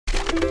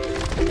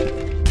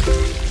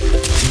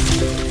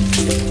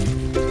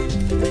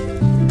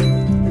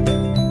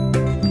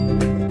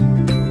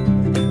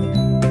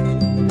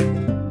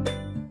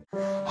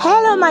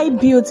my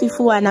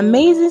beautiful and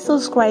amazing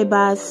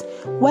subscribers,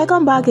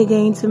 welcome back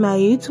again to my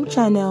YouTube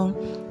channel.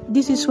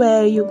 This is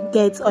where you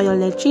get all your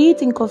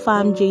legit and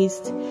confirmed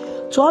gist.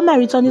 To all my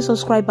returning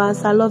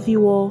subscribers, I love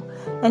you all,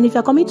 and if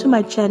you're coming to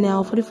my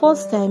channel for the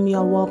first time, you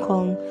are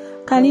welcome.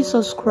 Kindly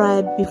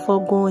subscribe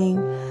before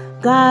going.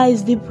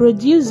 Guys, the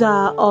producer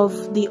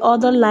of the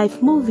Other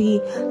Life movie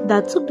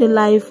that took the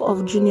life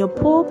of Junior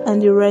Pope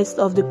and the rest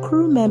of the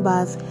crew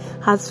members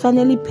has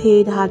finally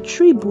paid her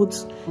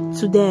tribute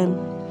to them.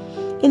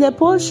 In a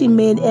post she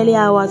made early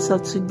hours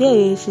of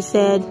today, she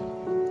said,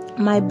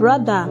 "My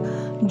brother,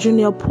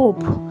 Junior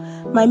Pope,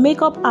 my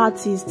makeup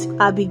artist,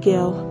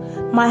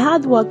 Abigail, my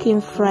hardworking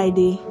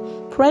Friday,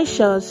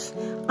 Precious,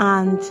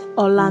 and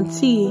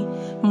Olanti,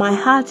 my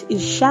heart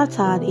is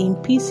shattered in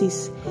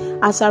pieces.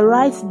 As I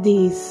write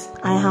this,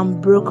 I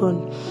am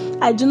broken.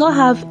 I do not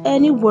have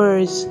any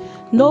words.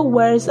 No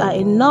words are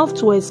enough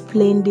to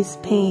explain this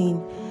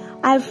pain.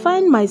 I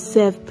find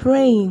myself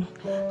praying,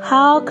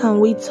 how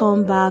can we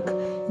turn back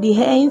the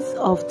hands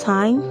of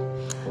time?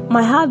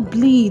 My heart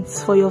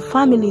bleeds for your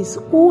families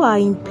who are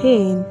in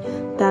pain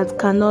that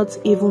cannot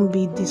even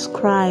be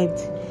described.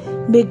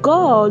 May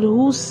God,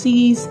 who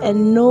sees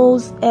and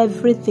knows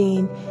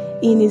everything,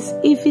 in His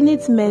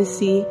infinite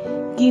mercy,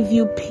 give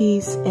you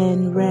peace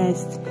and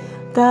rest."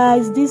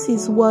 Guys, this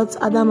is what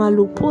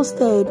Adanma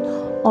posted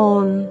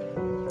on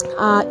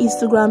our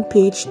Instagram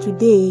page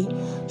today.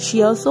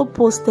 She also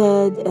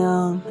posted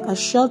a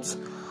short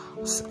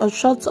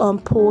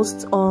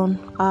post on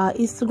our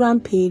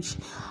Instagram page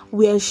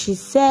where she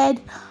said,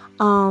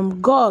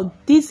 "God,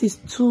 this is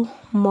too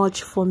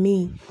much for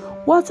me.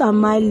 What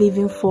am I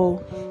living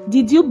for?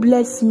 Did you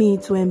bless me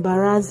to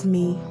embarrass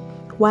me?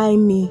 Why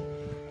me?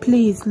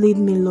 Please lead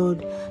me,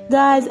 Lord."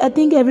 Guys, I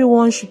think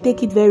everyone should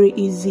take it very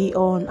easy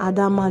on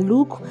Adanma.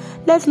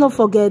 Let's not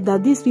forget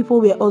that these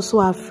people were also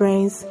our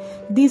friends.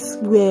 These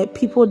were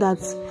people that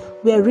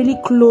were really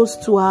close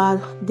to her.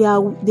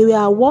 They were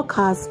our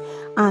workers,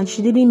 and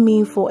she didn't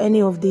mean for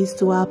any of this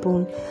to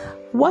happen.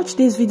 Watch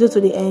this video to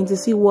the end to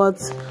see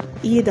what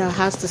Ida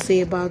has to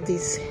say about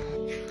this.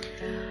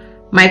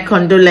 My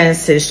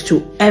condolences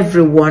to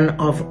every one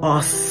of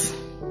us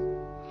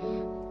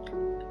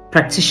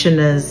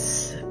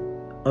practitioners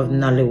of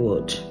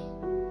Nollywood.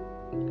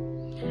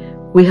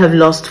 We have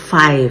lost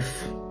 5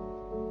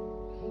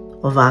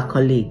 of our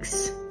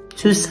colleagues,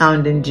 2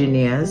 sound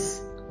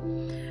engineers,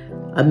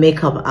 a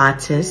makeup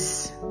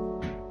artist,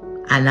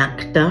 an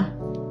actor,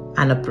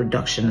 and a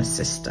production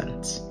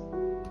assistant.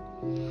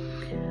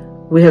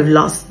 We have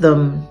lost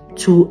them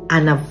to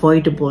an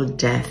avoidable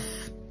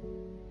death.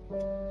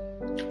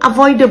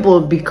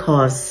 Avoidable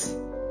because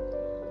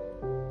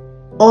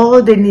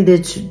all they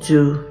needed to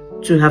do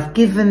to have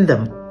given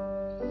them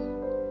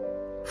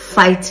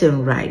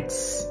fighting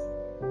rights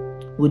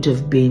would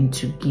have been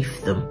to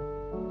give them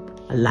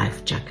a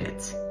life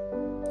jacket.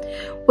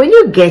 When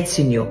you get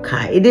in your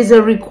car, it is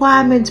a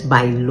requirement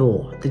by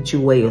law that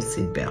you wear your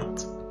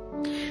seatbelt.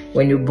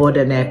 When you board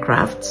an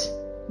aircraft,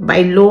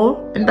 by law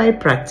and by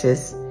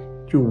practice,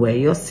 you wear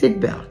your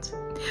seatbelt.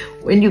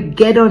 When you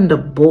get on the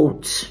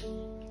boat,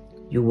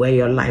 you wear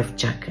your life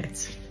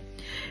jacket.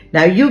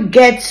 Now you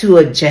get to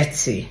a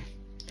jetty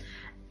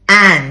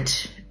and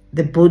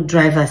the boat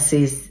driver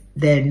says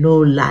there are no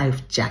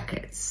life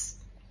jackets.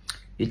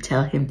 You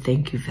tell him,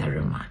 "Thank you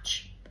very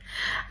much."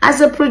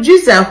 As a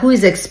producer who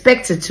is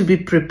expected to be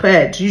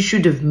prepared, you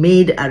should have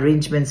made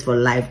arrangements for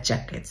life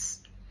jackets.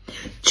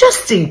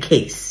 Just in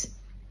case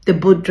the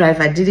boat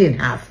driver didn't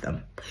have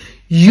them,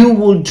 you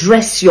will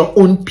dress your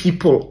own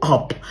people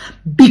up,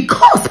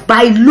 because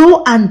by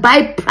law and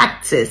by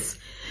practice,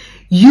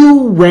 you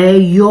wear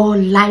your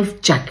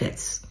life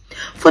jackets.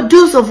 For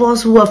those of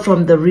us who are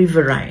from the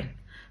riverine,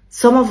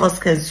 some of us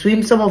can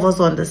swim, some of us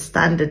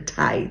understand the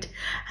tide,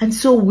 and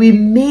so we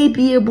may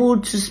be able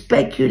to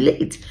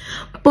speculate.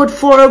 But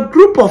for a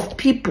group of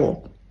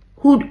people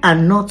who are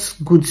not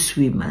good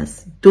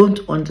swimmers, don't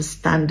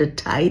understand the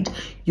tide,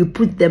 you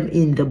put them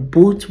in the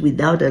boat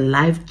without a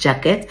life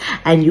jacket,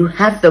 and you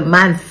have the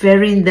man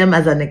ferrying them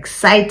as an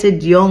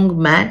excited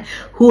young man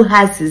who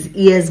has his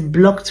ears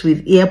blocked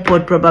with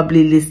earpod,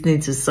 probably listening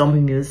to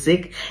some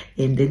music,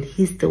 and then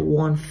he's the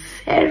one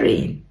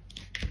ferrying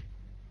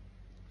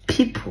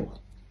people.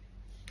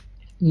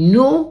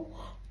 No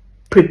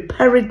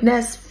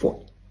preparedness for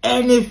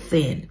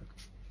anything.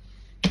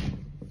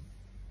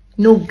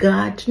 No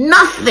guard,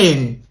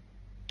 nothing.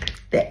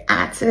 The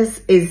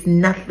artist is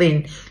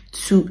nothing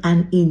to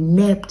an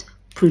inept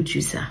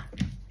producer.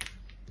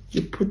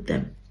 You put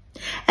them.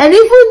 And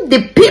even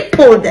the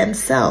people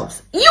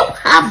themselves, you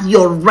have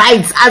your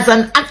rights as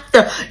an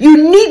actor.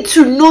 You need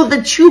to know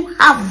that you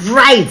have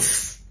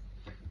rights.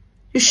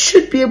 You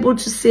should be able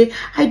to say,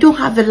 "I don't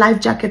have a life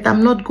jacket.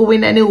 I'm not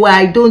going anywhere.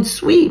 I don't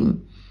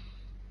swim."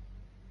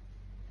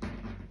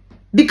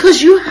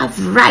 Because you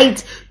have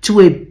right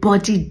to a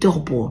body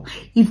double.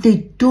 If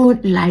they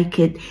don't like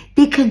it,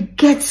 they can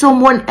get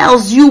someone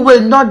else. You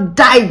will not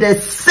die.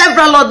 There's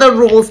several other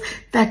roles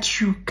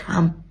that you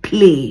can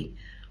play.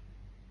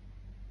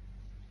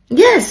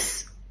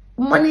 Yes,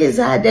 Money is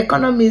hard, the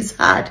economy is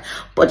hard.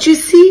 But you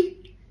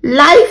see,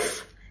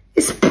 life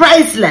is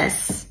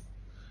priceless.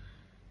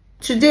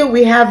 Today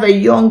we have a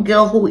young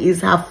girl who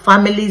is her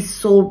family's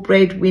sole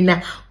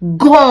breadwinner,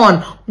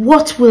 gone.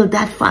 What will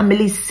that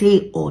family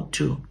say or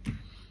do?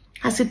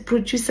 As a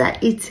producer,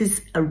 it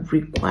is a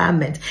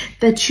requirement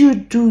that you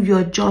do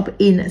your job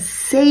in a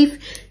safe,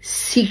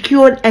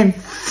 secured, and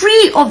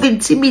free of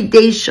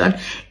intimidation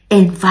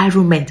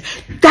environment.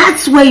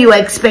 That's where you are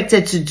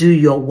expected to do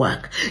your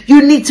work.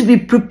 You need to be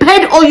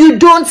prepared, or you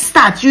don't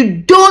start. You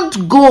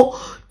don't go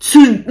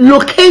to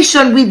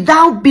location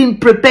without being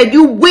prepared.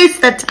 You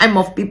waste the time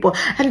of people.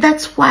 And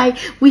that's why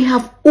we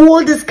have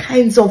all these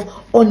kinds of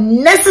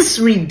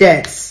unnecessary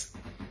deaths.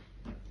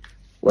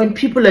 When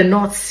people are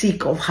not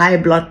sick of high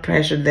blood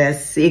pressure, they're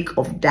sick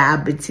of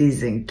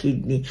diabetes and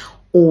kidney,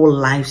 all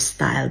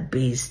lifestyle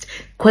based.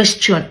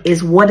 Question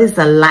is, what is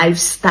the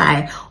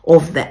lifestyle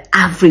of the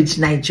average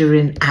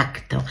Nigerian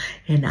actor?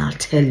 And I'll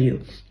tell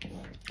you,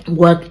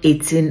 work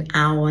 18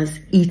 hours,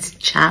 eat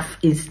chaff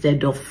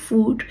instead of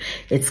food.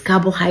 It's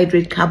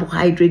carbohydrate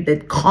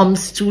that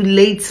comes too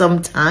late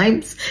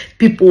sometimes.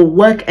 People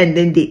work and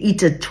then they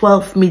eat at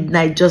 12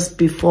 midnight just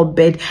before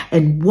bed.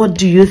 And what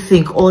do you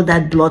think all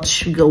that blood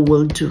sugar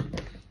will do?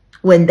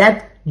 When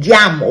that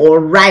yam or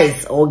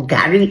rice or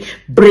gari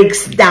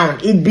breaks down,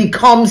 it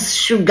becomes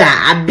sugar,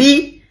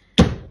 abi?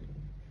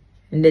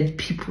 And then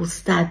people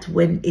start,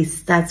 when it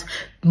starts,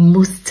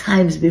 most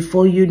times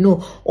before you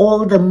know,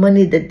 all the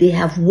money that they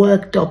have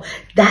worked up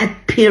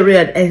that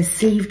period and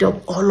saved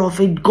up, all of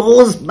it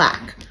goes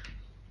back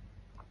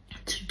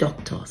to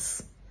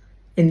doctors.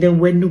 And then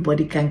when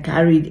nobody can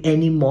carry it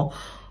anymore,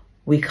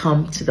 we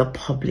come to the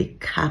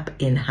public, cap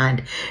in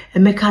hand.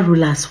 Emeka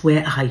rulers,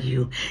 where are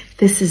you?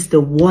 This is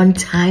the one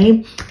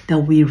time that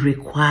we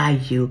require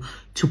you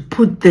to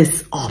put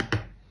this up.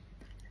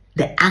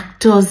 The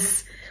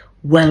actors'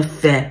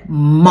 welfare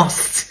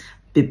must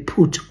be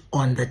put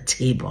on the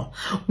table.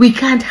 We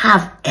can't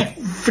have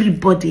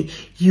everybody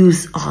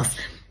use us.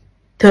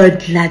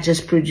 Third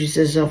largest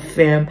producers of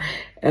film,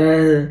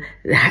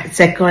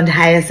 second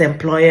highest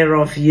employer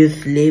of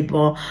youth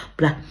labor,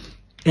 blah,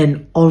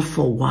 and all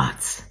for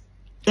what?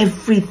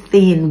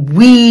 Everything.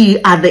 We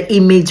are the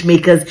image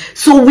makers,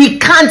 so we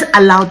can't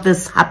allow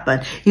this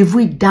happen. If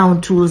we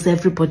down tools,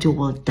 everybody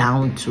will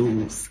down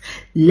tools.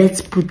 Let's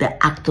put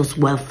the actors'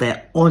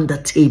 welfare on the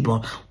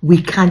table.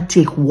 We can't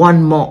take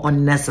one more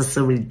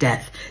unnecessary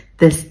death.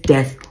 This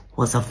death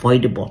was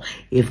avoidable.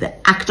 If the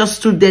actors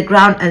stood their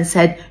ground and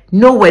said,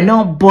 no, we're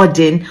not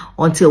boarding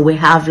until we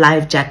have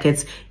life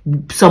jackets,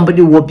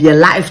 somebody will be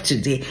alive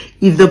today.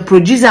 If the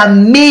producer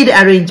made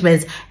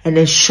arrangements and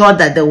ensured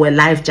that there were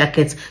life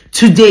jackets,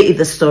 today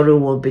the story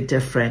will be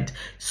different.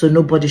 So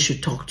nobody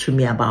should talk to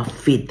me about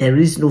faith. There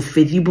is no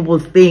faith. You people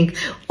think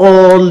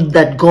all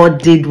that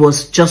God did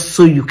was just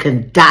so you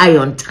can die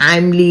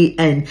untimely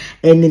and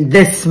in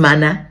this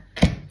manner.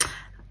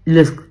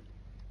 Look,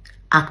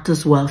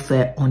 actors'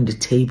 welfare on the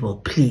table,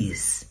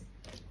 please.